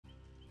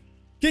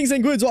Kings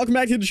and Queens, welcome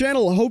back to the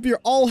channel. Hope you're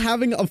all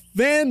having a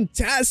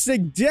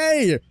fantastic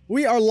day.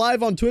 We are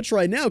live on Twitch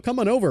right now. Come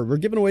on over. We're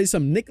giving away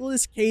some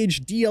Nicolas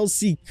Cage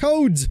DLC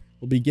codes.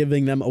 We'll be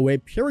giving them away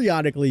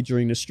periodically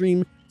during the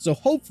stream, so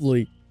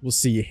hopefully we'll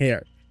see you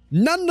here.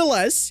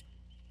 Nonetheless,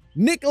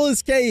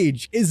 Nicolas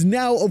Cage is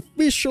now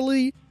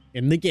officially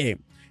in the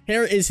game.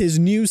 Here is his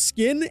new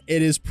skin.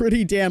 It is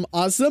pretty damn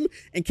awesome.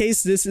 In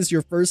case this is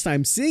your first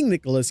time seeing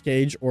Nicolas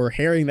Cage or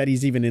hearing that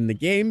he's even in the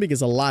game,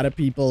 because a lot of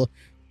people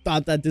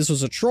thought that this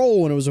was a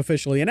troll when it was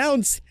officially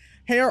announced.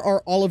 Here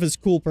are all of his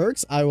cool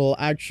perks. I will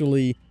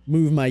actually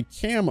move my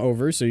cam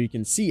over so you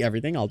can see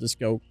everything. I'll just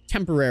go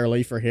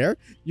temporarily for here.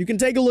 You can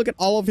take a look at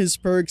all of his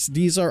perks.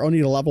 These are only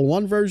the level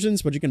 1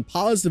 versions, but you can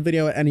pause the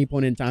video at any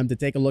point in time to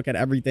take a look at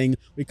everything.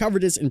 We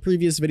covered this in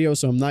previous videos,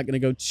 so I'm not going to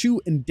go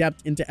too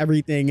in-depth into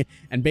everything.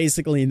 And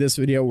basically in this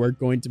video, we're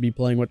going to be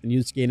playing with the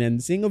new skin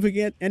and seeing if we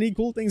get any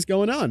cool things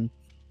going on.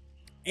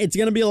 It's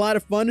going to be a lot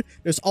of fun.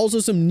 There's also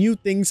some new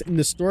things in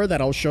the store that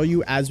I'll show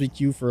you as we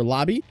queue for a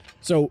lobby.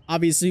 So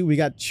obviously we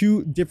got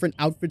 2 different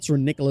outfits for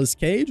Nicolas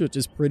Cage, which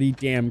is pretty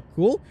damn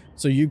cool.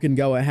 So you can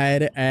go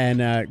ahead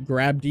and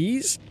grab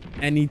these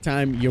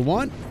anytime you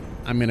want.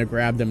 I'm going to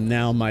grab them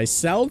now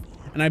myself.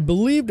 And I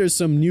believe there's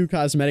some new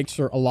cosmetics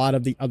for a lot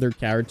of the other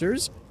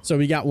characters. So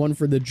we got one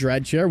for the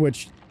Dredge here,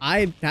 which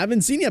I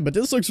haven't seen yet, but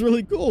this looks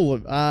really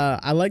cool.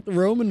 I like the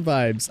Roman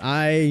vibes.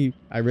 I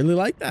really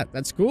like that.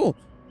 That's cool.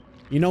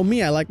 You know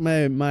me, I like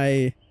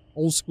my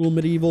old school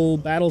medieval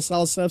battle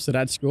style stuff, so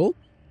that's cool.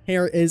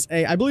 Here is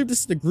I believe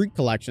this is the Greek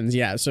collections,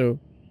 yeah, so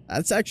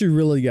that's actually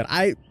really good.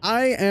 I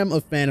am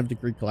a fan of the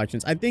Greek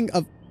collections. I think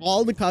of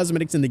all the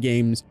cosmetics in the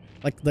games,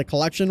 like the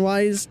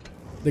collection-wise,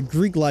 the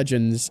Greek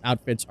Legends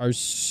outfits are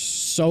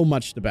so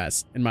much the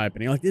best, in my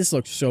opinion. Like, this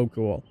looks so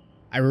cool.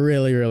 I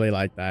really, really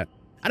like that.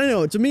 I don't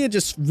know, to me, it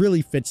just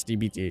really fits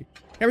DBT.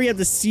 Here we have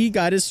the Sea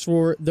Goddess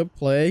for the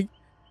Plague.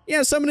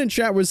 Yeah, someone in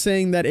chat was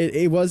saying that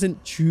it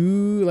wasn't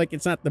too, like,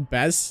 it's not the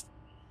best.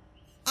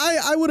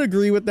 I would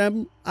agree with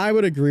them. I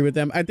would agree with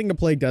them. I think the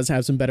Plague does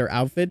have some better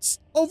outfits.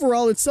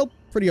 Overall, it's still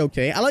pretty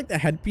okay. I like the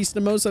headpiece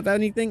the most of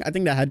anything. I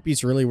think the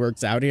headpiece really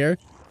works out here.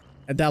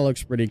 And that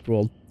looks pretty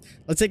cool.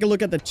 Let's take a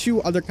look at the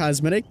 2 other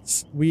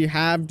cosmetics. We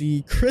have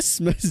the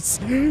Christmas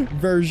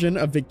version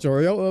of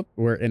Victoria. Oh,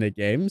 we're in a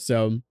game,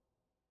 so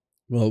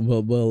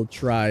we'll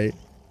try.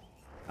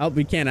 Oh,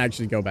 we can't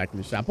actually go back in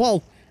the shop.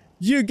 Well,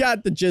 you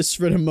got the gist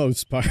for the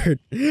most part.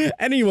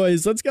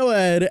 Anyways, let's go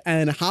ahead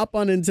and hop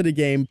on into the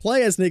game,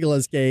 play as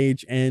Nicolas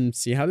Cage, and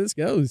see how this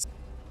goes.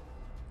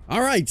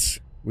 All right,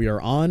 we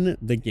are on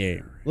the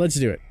game. Let's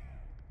do it.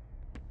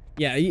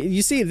 Yeah,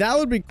 you see, that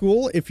would be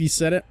cool if you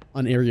set it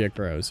on area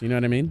crows. You know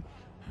what I mean?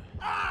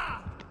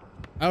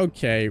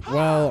 Okay,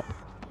 well,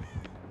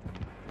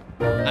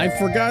 I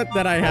forgot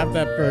that I have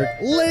that perk.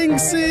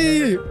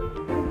 Linksy!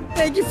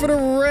 Thank you for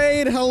the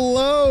raid.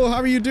 Hello,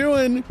 how are you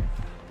doing?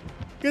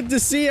 Good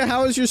to see you.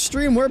 How is your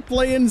stream? We're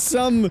playing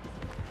some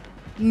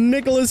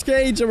Nicolas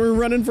Cage and we're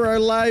running for our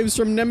lives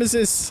from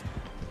Nemesis.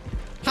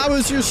 How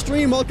is your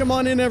stream? Welcome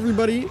on in,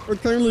 everybody. We're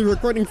currently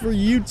recording for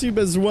YouTube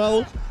as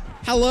well.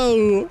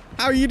 Hello.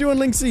 How are you doing,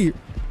 Linksy?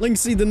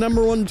 Linksy, the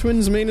 #1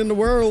 twins main in the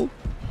world.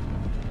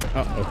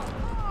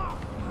 Uh-oh.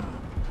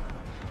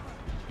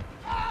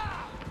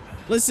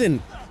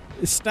 Listen,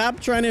 stop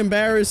trying to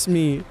embarrass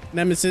me,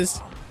 Nemesis.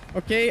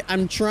 Okay,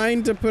 I'm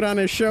trying to put on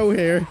a show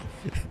here.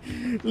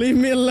 Leave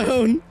me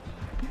alone.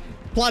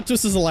 Plot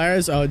twist is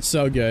hilarious. Oh, it's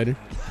so good.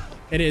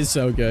 It is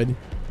so good.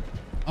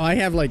 Oh, I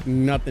have like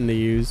nothing to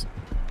use.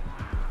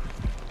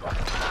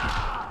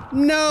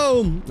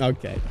 No.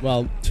 Okay,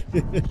 well.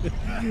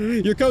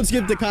 Your codes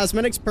give the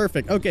cosmetics.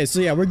 Perfect. Okay, so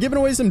yeah, we're giving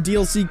away some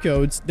DLC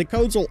codes. The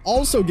codes will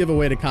also give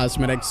away the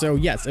cosmetics. So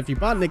yes, if you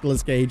bought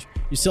Nicolas Cage,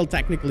 you still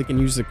technically can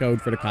use the code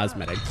for the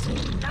cosmetics.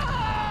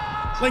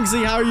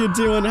 Linksy, how are you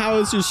doing? How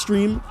is your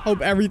stream?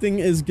 Hope everything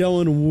is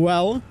going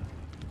well.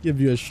 Give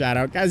you a shout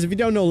out. Guys, if you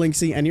don't know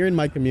Linksy and you're in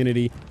my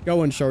community,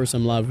 go and show her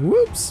some love.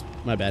 Whoops.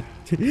 My bad.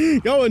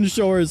 Go and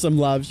show her some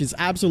love. She's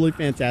absolutely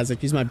fantastic.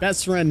 She's my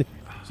best friend.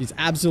 She's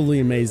absolutely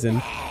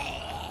amazing.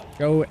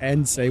 Go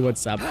and say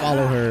what's up.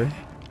 Follow her.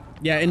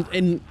 Yeah,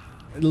 and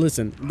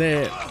listen,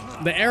 the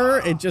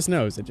error, it just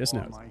knows. It just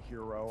knows. My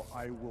hero,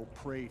 I will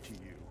pray to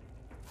you.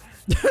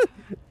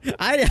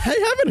 I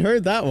haven't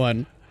heard that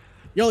one.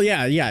 Yo,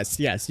 yeah, yes,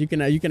 you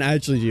can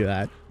actually do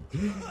that.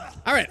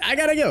 All right, I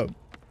gotta go.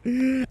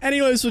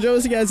 Anyways, for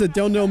those of you guys that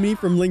don't know me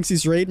from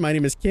Linksy's raid, my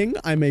name is King.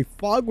 I'm a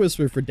fog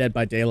whisperer for Dead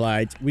by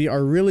Daylight. We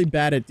are really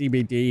bad at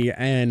DBD,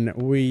 and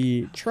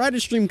we try to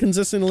stream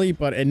consistently,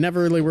 but it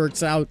never really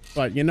works out.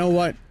 But you know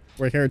what?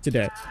 We're here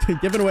today,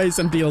 giving away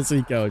some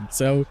DLC code.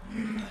 So,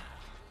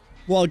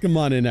 welcome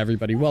on in,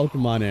 everybody.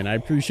 Welcome on in. I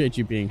appreciate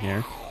you being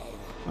here.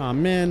 Aw,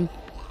 man.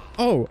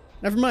 Oh,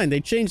 never mind.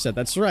 They changed that.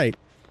 That's right.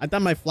 I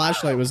thought my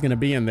flashlight was going to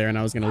be in there and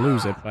I was going to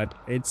lose it, but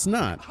it's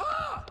not.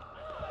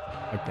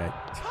 Okay.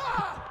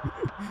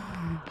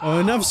 Oh,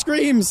 enough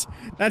screams.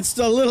 That's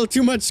a little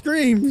too much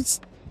screams.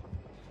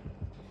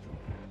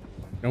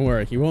 Don't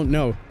worry. He won't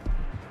know.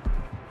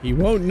 He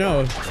won't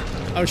know.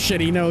 Oh,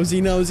 shit. He knows.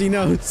 He knows. He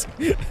knows.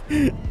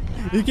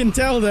 You can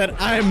tell that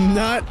I'm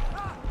not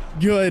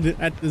good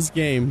at this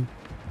game.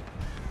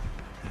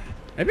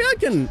 Maybe I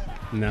can...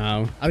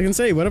 No. I can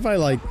say, what if I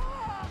like...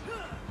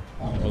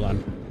 Hold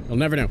on. You'll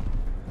never know.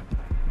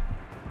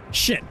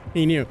 Shit,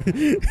 he knew.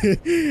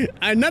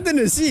 I have nothing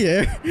to see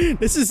here.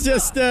 This is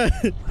just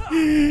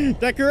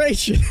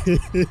decoration.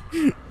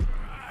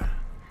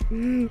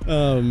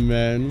 Oh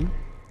man,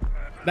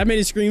 that made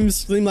it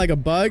seem like a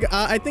bug.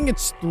 I think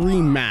it's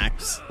 3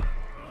 max.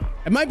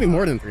 It might be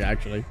more than 3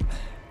 actually.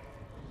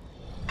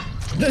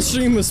 This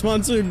stream was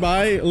sponsored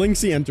by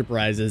Linksy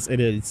Enterprises.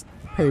 It is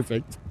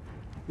perfect.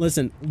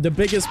 Listen, the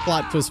biggest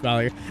plot twist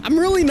value. I'm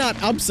really not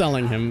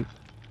upselling him.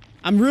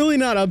 I'm really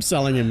not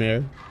upselling him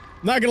here.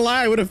 Not gonna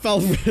lie, I would have fell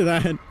for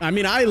that. I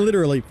mean, I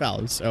literally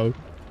fell, so.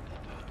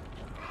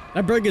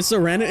 That break is so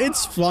random.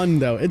 It's fun,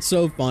 though. It's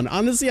so fun.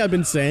 Honestly, I've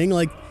been saying,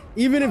 like,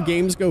 even if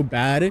games go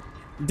bad,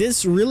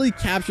 this really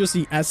captures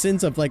the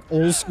essence of, like,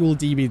 old school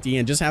DBD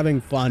and just having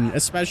fun,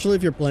 especially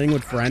if you're playing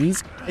with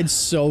friends. It's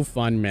so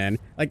fun, man.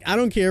 Like, I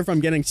don't care if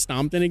I'm getting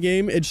stomped in a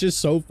game. It's just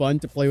so fun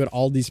to play with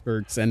all these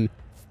perks, and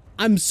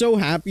I'm so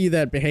happy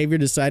that Behavior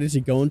decided to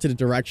go into the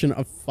direction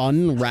of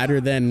fun rather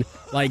than,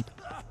 like,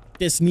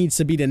 this needs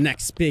to be the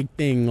next big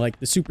thing, like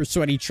the super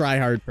sweaty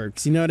tryhard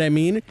perks, you know what I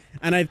mean?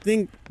 And I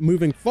think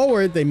moving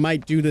forward, they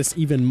might do this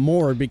even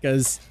more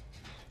because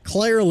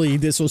clearly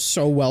this was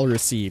so well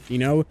received, you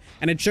know?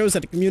 And it shows that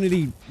the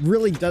community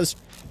really does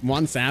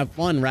wants to have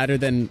fun rather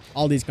than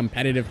all these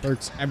competitive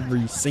perks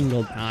every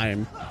single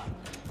time.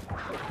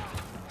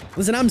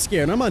 Listen, I'm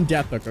scared. I'm on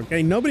death hook,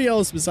 okay? Nobody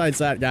else besides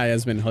that guy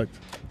has been hooked.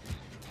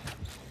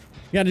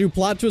 You gotta do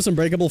plot twist,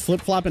 unbreakable,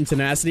 flip-flop, and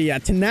tenacity. Yeah,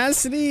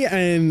 tenacity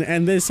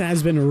and this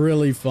has been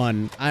really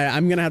fun.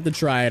 I'm gonna have to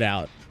try it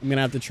out. I'm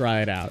gonna have to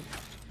try it out.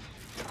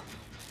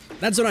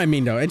 That's what I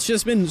mean, though. It's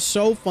just been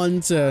so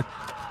fun to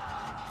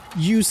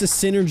use the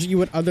synergy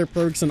with other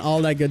perks and all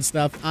that good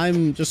stuff.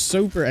 I'm just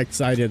super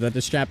excited that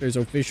this chapter is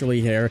officially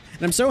here.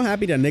 And I'm so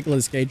happy that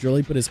Nicolas Cage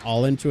really put his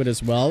all into it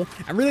as well.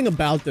 Everything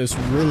about this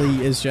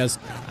really is just...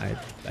 I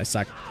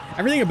suck.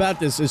 Everything about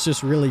this is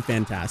just really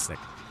fantastic.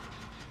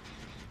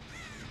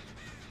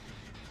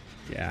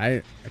 Yeah,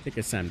 I think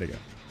it's time to go.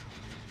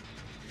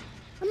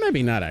 Or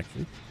maybe not,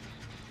 actually.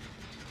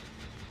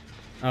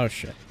 Oh,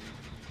 shit.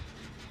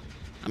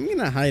 I'm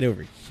gonna hide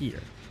over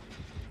here.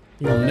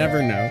 You'll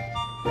never know.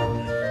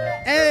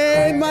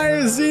 Hey,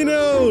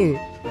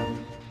 Myazino!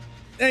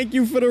 Thank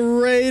you for the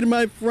raid,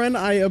 my friend.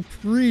 I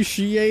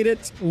appreciate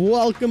it.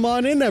 Welcome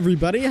on in,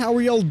 everybody. How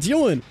are y'all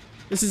doing?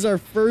 This is our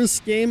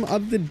first game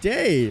of the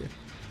day.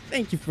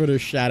 Thank you for the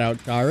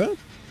shout-out, Kara.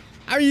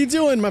 How are you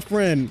doing, my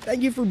friend?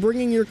 Thank you for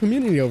bringing your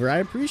community over. I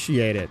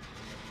appreciate it.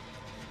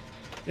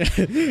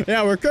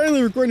 Yeah, we're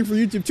currently recording for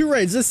YouTube. 2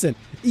 raids. Listen,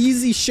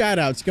 easy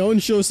shout-outs. Go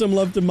and show some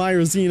love to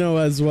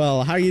Myrazino as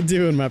well. How you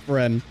doing, my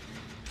friend?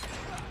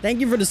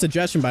 Thank you for the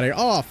suggestion, by the way.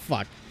 Oh,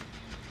 fuck.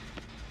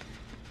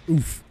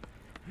 Oof.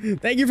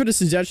 Thank you for the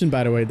suggestion,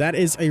 by the way. That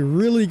is a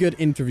really good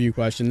interview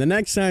question. The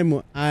next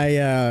time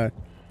I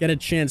get a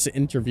chance to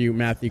interview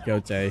Matthew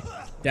Cote,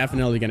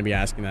 definitely going to be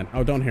asking that.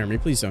 Oh, don't hear me.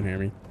 Please don't hear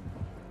me.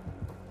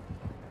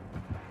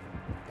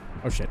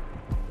 Oh, shit.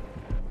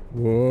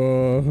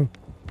 Whoa.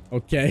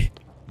 Okay.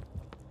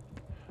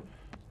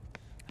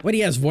 What, he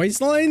has voice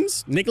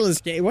lines?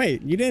 Nicolas Cage.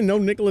 Wait, you didn't know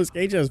Nicolas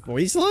Cage has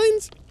voice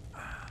lines?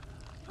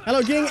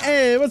 Hello, King.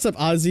 Hey, what's up,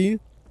 Ozzy?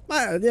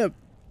 Yeah.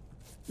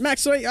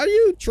 Max, are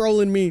you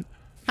trolling me?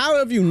 How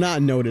have you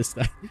not noticed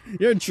that?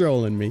 You're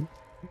trolling me.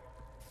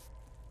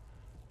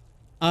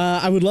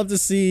 I would love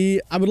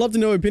to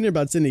know your opinion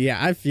about Cindy. Yeah,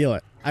 I feel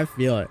it. I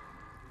feel it.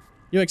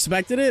 You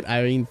expected it?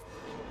 I mean,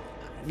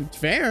 it's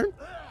fair.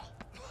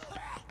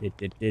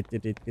 Sad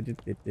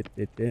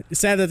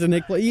that the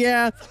Nick play.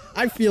 Yeah,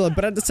 I feel it,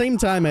 but at the same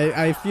time,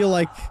 I feel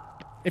like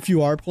if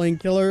you are playing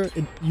killer,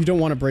 you don't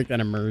want to break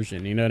that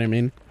immersion. You know what I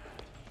mean?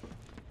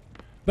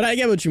 But I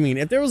get what you mean.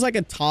 If there was like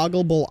a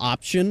toggleable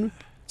option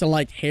to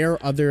like hear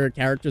other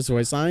characters'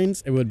 voice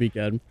lines, it would be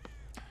good.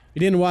 You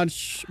didn't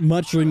watch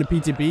much during the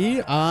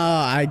PTB?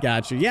 Ah, I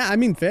got you. Yeah, I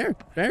mean, fair,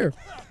 fair.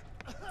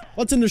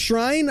 What's in the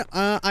shrine?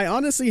 I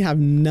honestly have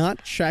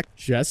not checked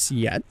just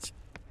yet.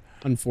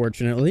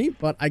 Unfortunately,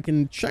 but I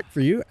can check for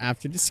you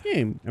after this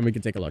game, and we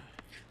can take a look.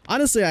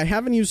 Honestly, I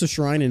haven't used a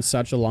shrine in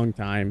such a long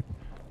time.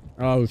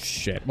 Oh,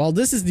 shit. Well,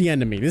 this is the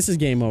end of me. This is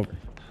game over.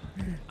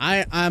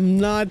 I'm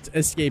not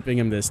escaping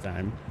him this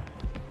time.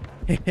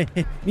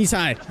 Knees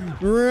high.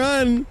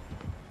 Run!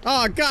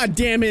 Oh, god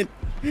damn it!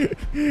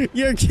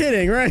 You're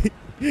kidding, right?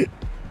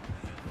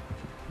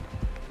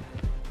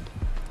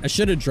 I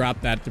should have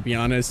dropped that, to be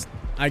honest.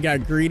 I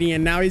got greedy,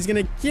 and now he's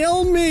gonna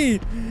kill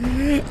me!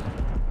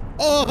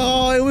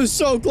 Oh, it was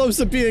so close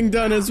to being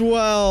done as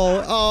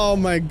well. Oh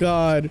my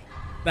god.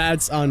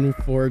 That's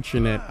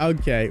unfortunate.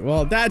 Okay,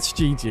 well, that's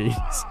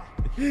GG's.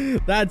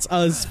 That's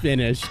us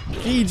finished.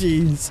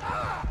 GG's.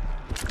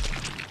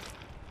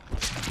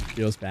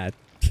 Feels bad.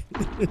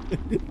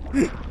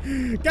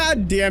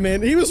 God damn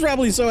it. He was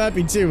probably so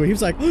happy too. He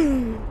was like,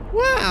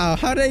 wow,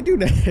 how did I do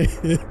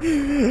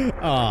that?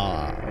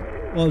 Aw.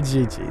 Well,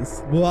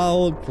 GG's.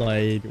 Well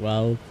played.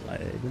 Well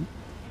played.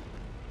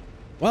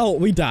 Well,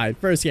 we died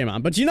first game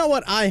on, but you know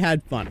what? I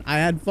had fun. I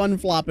had fun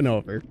flopping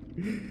over.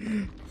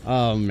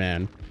 Oh,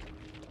 man.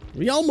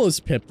 We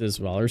almost pipped as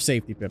well, or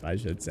safety pip, I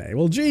should say.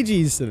 Well,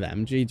 GG's to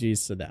them.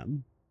 GG's to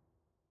them.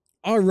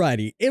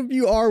 Alrighty, if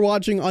you are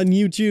watching on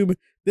YouTube,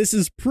 this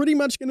is pretty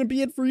much going to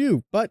be it for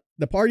you, but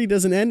the party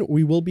doesn't end.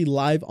 We will be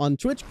live on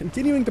Twitch,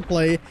 continuing to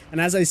play,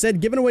 and as I said,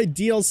 giving away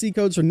DLC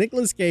codes for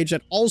Nicolas Cage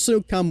that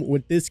also come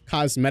with this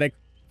cosmetic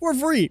for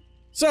free.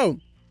 So,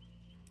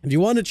 if you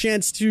want a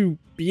chance to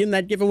be in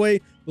that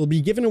giveaway, we'll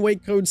be giving away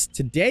codes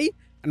today,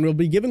 and we'll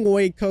be giving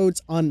away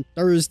codes on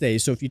Thursday.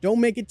 So if you don't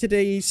make it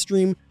today's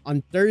stream,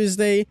 on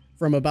Thursday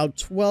from about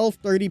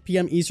 12:30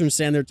 p.m. Eastern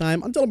Standard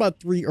Time until about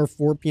 3 or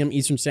 4 p.m.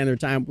 Eastern Standard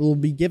Time, we'll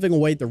be giving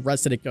away the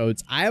rest of the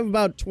codes. I have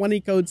about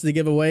 20 codes to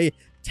give away.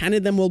 10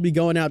 of them will be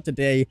going out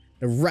today.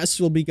 The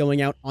rest will be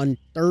going out on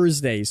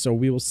Thursday. So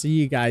we will see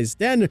you guys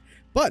then.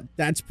 But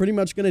that's pretty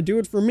much going to do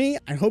it for me.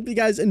 I hope you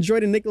guys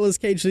enjoyed a Nicolas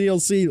Cage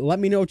DLC. Let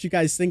me know what you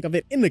guys think of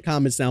it in the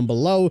comments down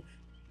below.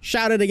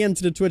 Shout out again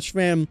to the Twitch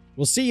fam.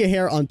 We'll see you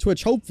here on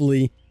Twitch,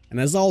 hopefully. And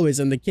as always,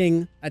 I'm the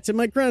king. I tip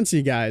my crown to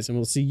you guys, and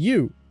we'll see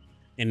you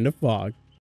in the fog.